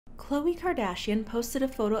Khloe Kardashian posted a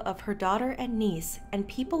photo of her daughter and niece, and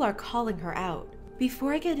people are calling her out.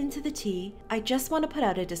 Before I get into the tea, I just want to put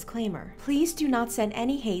out a disclaimer. Please do not send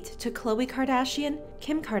any hate to Khloe Kardashian,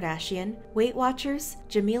 Kim Kardashian, Weight Watchers,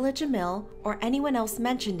 Jamila Jamil, or anyone else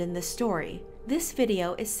mentioned in this story. This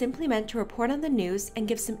video is simply meant to report on the news and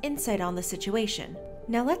give some insight on the situation.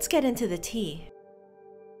 Now let's get into the tea.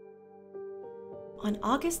 On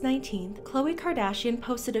August 19th, Khloe Kardashian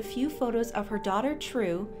posted a few photos of her daughter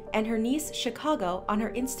True and her niece Chicago on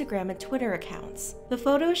her Instagram and Twitter accounts. The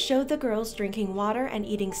photos showed the girls drinking water and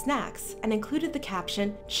eating snacks and included the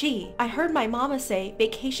caption, "Chi, I heard my mama say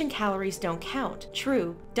vacation calories don't count.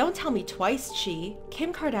 True, don't tell me twice, Chi."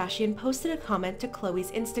 Kim Kardashian posted a comment to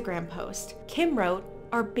Khloe's Instagram post. Kim wrote,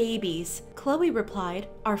 "Our babies." Khloe replied,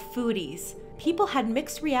 "Our foodies." People had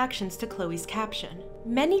mixed reactions to Khloe's caption.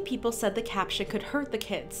 Many people said the caption could hurt the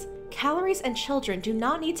kids. Calories and children do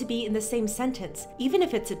not need to be in the same sentence, even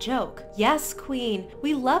if it's a joke. Yes, queen,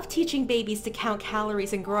 we love teaching babies to count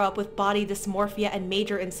calories and grow up with body dysmorphia and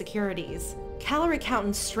major insecurities. Calorie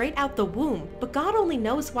counting straight out the womb, but God only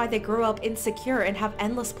knows why they grow up insecure and have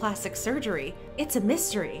endless plastic surgery. It's a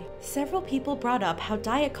mystery. Several people brought up how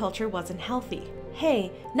diet culture wasn't healthy.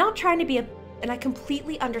 Hey, not trying to be a and I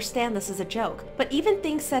completely understand this is a joke, but even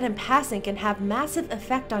things said in passing can have massive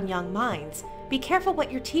effect on young minds. Be careful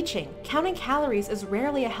what you're teaching. Counting calories is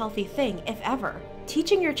rarely a healthy thing, if ever.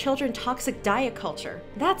 Teaching your children toxic diet culture,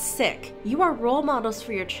 that's sick. You are role models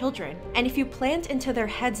for your children, and if you plant into their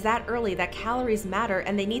heads that early that calories matter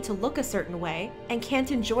and they need to look a certain way, and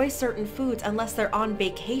can't enjoy certain foods unless they're on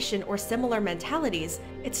vacation or similar mentalities,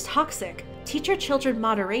 it's toxic. Teach your children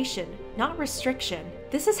moderation, not restriction.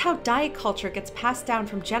 This is how diet culture gets passed down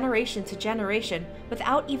from generation to generation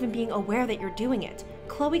without even being aware that you're doing it.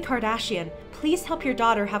 Khloe Kardashian, please help your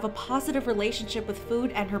daughter have a positive relationship with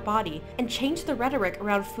food and her body and change the rhetoric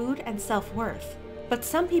around food and self-worth. But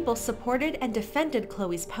some people supported and defended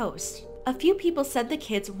Khloe's post. A few people said the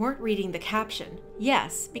kids weren't reading the caption.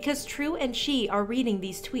 Yes, because True and Chi are reading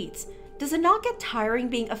these tweets. Does it not get tiring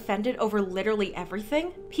being offended over literally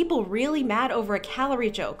everything? People really mad over a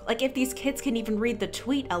calorie joke, like if these kids can even read the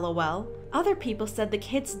tweet, lol. Other people said the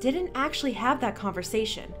kids didn't actually have that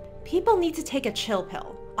conversation. People need to take a chill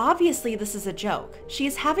pill. Obviously this is a joke. She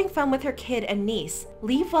is having fun with her kid and niece.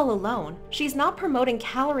 Leave well alone. She's not promoting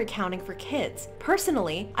calorie counting for kids.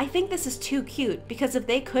 Personally, I think this is too cute because if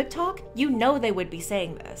they could talk, you know they would be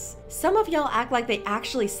saying this. Some of y'all act like they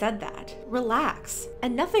actually said that. Relax.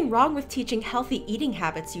 And nothing wrong with teaching healthy eating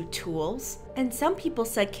habits, you tools. And some people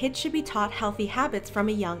said kids should be taught healthy habits from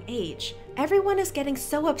a young age. Everyone is getting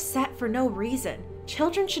so upset for no reason.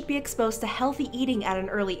 Children should be exposed to healthy eating at an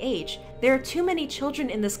early age. There are too many children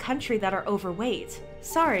in this country that are overweight.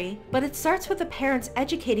 Sorry, but it starts with the parents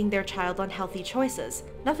educating their child on healthy choices.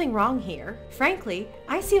 Nothing wrong here. Frankly,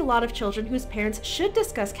 I see a lot of children whose parents should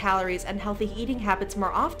discuss calories and healthy eating habits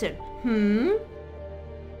more often.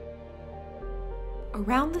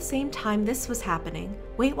 Around the same time this was happening,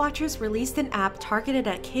 Weight Watchers released an app targeted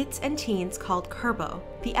at kids and teens called Kurbo.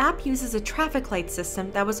 The app uses a traffic light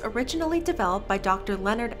system that was originally developed by Dr.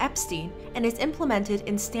 Leonard Epstein and is implemented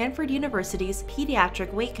in Stanford University's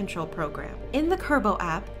pediatric weight control program. In the Kurbo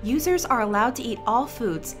app, users are allowed to eat all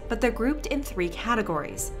foods, but they're grouped in 3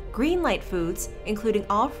 categories. Green light foods, including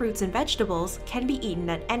all fruits and vegetables, can be eaten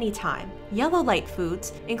at any time. Yellow light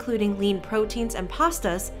foods, including lean proteins and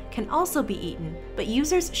pastas, can also be eaten, but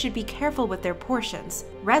users should be careful with their portions.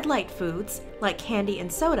 Red light foods, like candy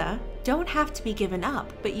and soda, don't have to be given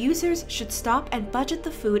up, but users should stop and budget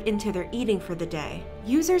the food into their eating for the day.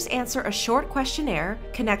 Users answer a short questionnaire,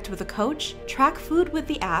 connect with a coach, track food with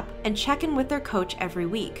the app, and check in with their coach every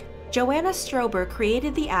week. Joanna Strober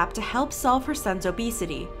created the app to help solve her son's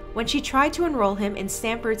obesity. When she tried to enroll him in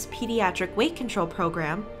Stanford's pediatric weight control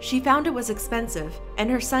program, she found it was expensive, and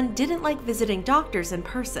her son didn't like visiting doctors in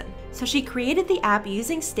person. So she created the app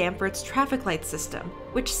using Stanford's traffic light system,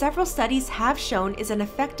 which several studies have shown is an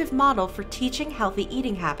effective model for teaching healthy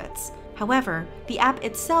eating habits. However, the app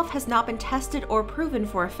itself has not been tested or proven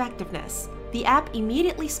for effectiveness. The app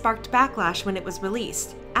immediately sparked backlash when it was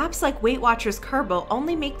released. Apps like Weight Watchers Kurbo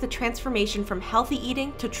only make the transformation from healthy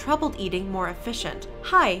eating to troubled eating more efficient.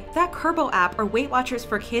 Hi, that Kurbo app or Weight Watchers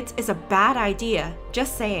for kids is a bad idea.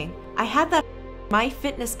 Just saying. I had that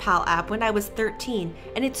MyFitnessPal app when I was 13,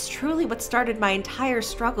 and it's truly what started my entire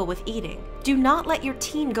struggle with eating. Do not let your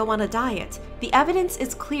teen go on a diet. The evidence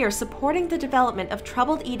is clear supporting the development of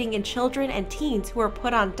troubled eating in children and teens who are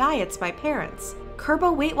put on diets by parents.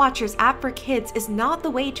 Kurbo Weight Watchers app for kids is not the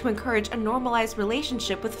way to encourage a normalized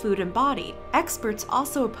relationship with food and body. Experts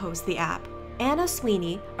also oppose the app. Anna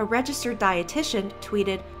Sweeney, a registered dietitian,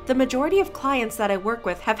 tweeted, "The majority of clients that I work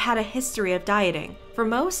with have had a history of dieting. For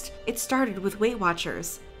most, it started with Weight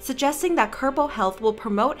Watchers. Suggesting that Kurbo Health will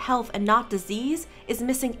promote health and not disease is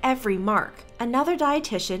missing every mark." Another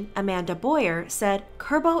dietitian, Amanda Boyer, said,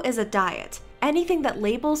 "Kurbo is a diet. Anything that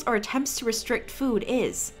labels or attempts to restrict food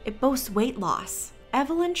is. It boasts weight loss."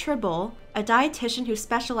 Evelyn Tribble, a dietitian who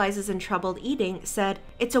specializes in troubled eating, said,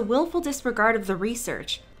 "It's a willful disregard of the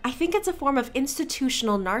research. I think it's a form of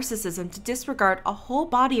institutional narcissism to disregard a whole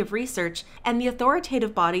body of research and the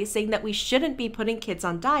authoritative body saying that we shouldn't be putting kids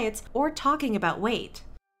on diets or talking about weight."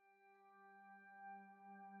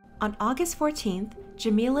 On August 14th,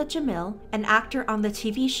 Jamila Jamil, an actor on the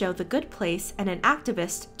TV show The Good Place and an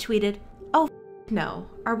activist, tweeted, "Oh, no.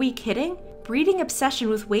 Are we kidding? Breeding obsession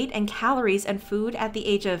with weight and calories and food at the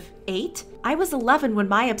age of 8? I was 11 when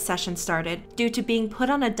my obsession started, due to being put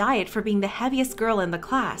on a diet for being the heaviest girl in the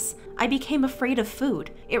class. I became afraid of food.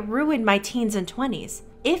 It ruined my teens and 20s.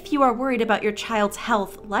 If you are worried about your child's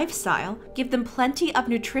health lifestyle, give them plenty of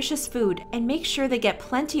nutritious food and make sure they get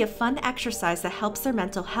plenty of fun exercise that helps their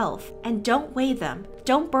mental health. And don't weigh them.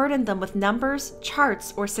 Don't burden them with numbers,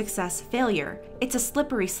 charts, or success failure. It's a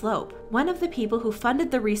slippery slope." One of the people who funded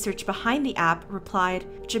the research behind the app replied,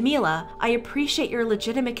 "Jamila, I appreciate your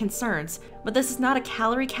legitimate concerns, but this is not a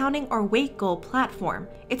calorie counting or weight goal platform.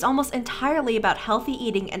 It's almost entirely about healthy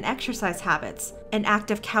eating and exercise habits, an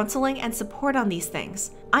active counseling and support on these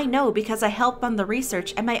things. I know because I helped fund the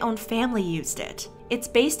research and my own family used it. It's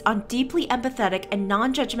based on deeply empathetic and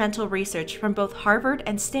non-judgmental research from both Harvard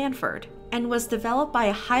and Stanford, and was developed by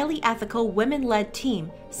a highly ethical women-led team.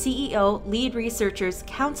 CEO, lead researchers,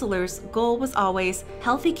 counselors' goal was always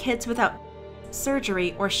healthy kids without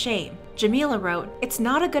surgery or shame." Jamila wrote, "It's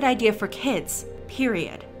not a good idea for kids,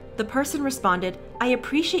 period." The person responded, "I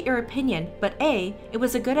appreciate your opinion, but A, it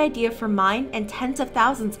was a good idea for mine and tens of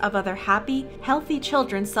thousands of other happy, healthy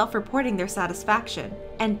children self-reporting their satisfaction.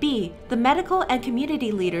 And B, the medical and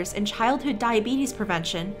community leaders in childhood diabetes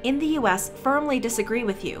prevention in the US firmly disagree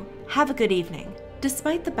with you. Have a good evening."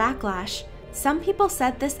 Despite the backlash, some people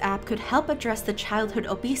said this app could help address the childhood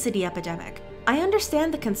obesity epidemic. I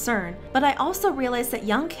understand the concern, but I also realize that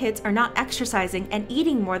young kids are not exercising and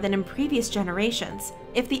eating more than in previous generations.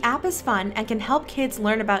 If the app is fun and can help kids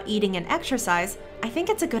learn about eating and exercise, I think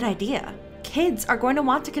it's a good idea. Kids are going to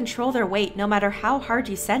want to control their weight no matter how hard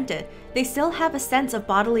you send it. They still have a sense of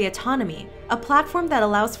bodily autonomy. A platform that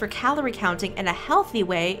allows for calorie counting in a healthy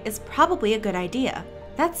way is probably a good idea.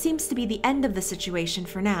 That seems to be the end of the situation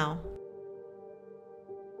for now.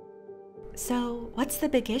 So, what's the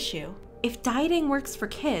big issue? If dieting works for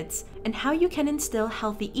kids, and how you can instill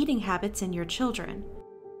healthy eating habits in your children.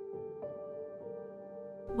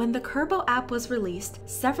 When the Kurbo app was released,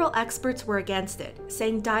 several experts were against it,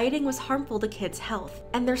 saying dieting was harmful to kids' health,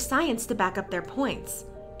 and there's science to back up their points.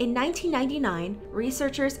 In 1999,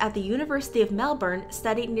 researchers at the University of Melbourne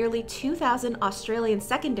studied nearly 2,000 Australian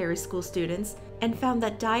secondary school students and found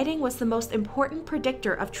that dieting was the most important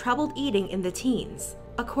predictor of troubled eating in the teens.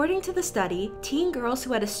 According to the study, teen girls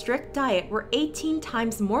who had a strict diet were 18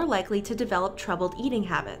 times more likely to develop troubled eating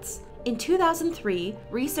habits. In 2003,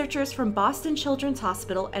 researchers from Boston Children's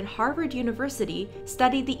Hospital and Harvard University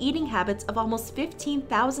studied the eating habits of almost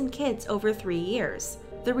 15,000 kids over 3 years.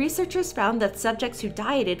 The researchers found that subjects who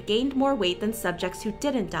dieted gained more weight than subjects who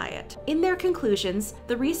didn't diet. In their conclusions,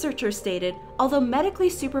 the researchers stated, although medically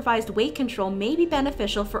supervised weight control may be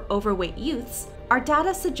beneficial for overweight youths, our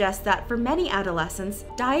data suggests that for many adolescents,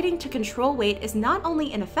 dieting to control weight is not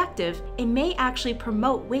only ineffective, it may actually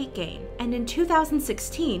promote weight gain. And in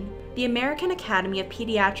 2016, the American Academy of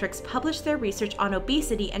Pediatrics published their research on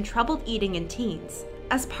obesity and troubled eating in teens.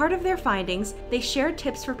 As part of their findings, they shared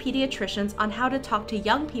tips for pediatricians on how to talk to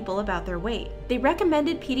young people about their weight. They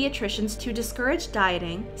recommended pediatricians to discourage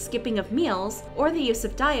dieting, skipping of meals, or the use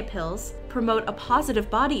of diet pills, promote a positive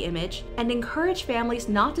body image, and encourage families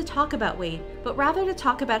not to talk about weight, but rather to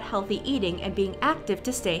talk about healthy eating and being active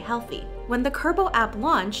to stay healthy. When the Kurbo app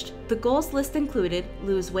launched, the goals list included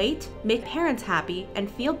lose weight, make parents happy,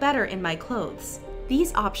 and feel better in my clothes.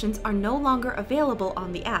 These options are no longer available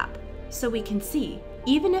on the app, so we can see,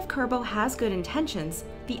 even if Kurbo has good intentions,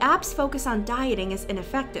 the app's focus on dieting is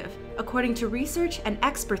ineffective, according to research and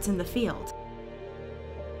experts in the field.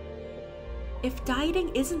 If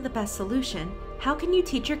dieting isn't the best solution, how can you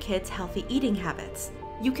teach your kids healthy eating habits?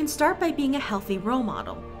 You can start by being a healthy role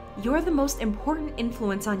model. You're the most important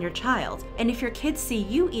influence on your child, and if your kids see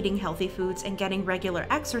you eating healthy foods and getting regular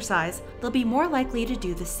exercise, they'll be more likely to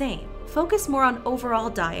do the same. Focus more on overall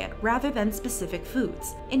diet rather than specific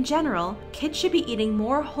foods. In general, kids should be eating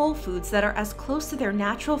more whole foods that are as close to their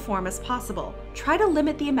natural form as possible. Try to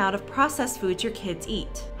limit the amount of processed foods your kids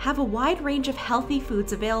eat. Have a wide range of healthy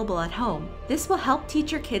foods available at home. This will help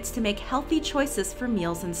teach your kids to make healthy choices for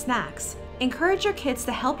meals and snacks. Encourage your kids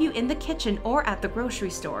to help you in the kitchen or at the grocery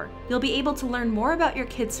store. You'll be able to learn more about your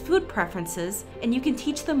kids' food preferences, and you can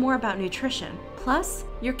teach them more about nutrition. Plus,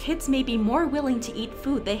 your kids may be more willing to eat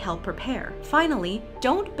food they help prepare. Finally,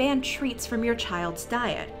 don't ban treats from your child's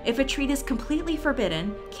diet. If a treat is completely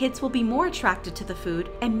forbidden, kids will be more attracted to the food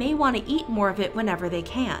and may want to eat more of it whenever they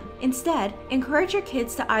can. Instead, encourage your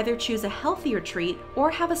kids to either choose a healthier treat or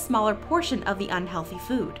have a smaller portion of the unhealthy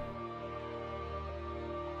food.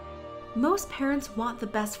 Most parents want the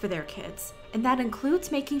best for their kids, and that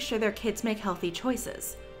includes making sure their kids make healthy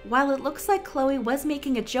choices. While it looks like Khloe was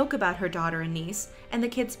making a joke about her daughter and niece, and the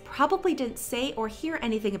kids probably didn't say or hear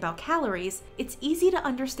anything about calories, it's easy to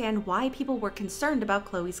understand why people were concerned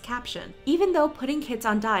about Khloe's caption. Even though putting kids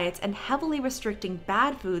on diets and heavily restricting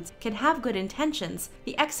bad foods can have good intentions,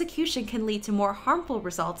 the execution can lead to more harmful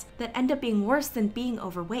results that end up being worse than being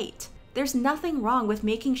overweight. There's nothing wrong with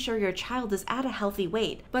making sure your child is at a healthy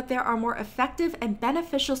weight, but there are more effective and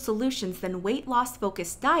beneficial solutions than weight loss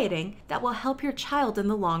focused dieting that will help your child in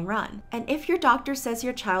the long run. And if your doctor says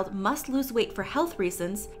your child must lose weight for health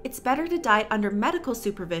reasons, it's better to diet under medical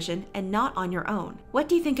supervision and not on your own. What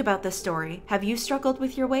do you think about this story? Have you struggled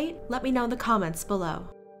with your weight? Let me know in the comments below.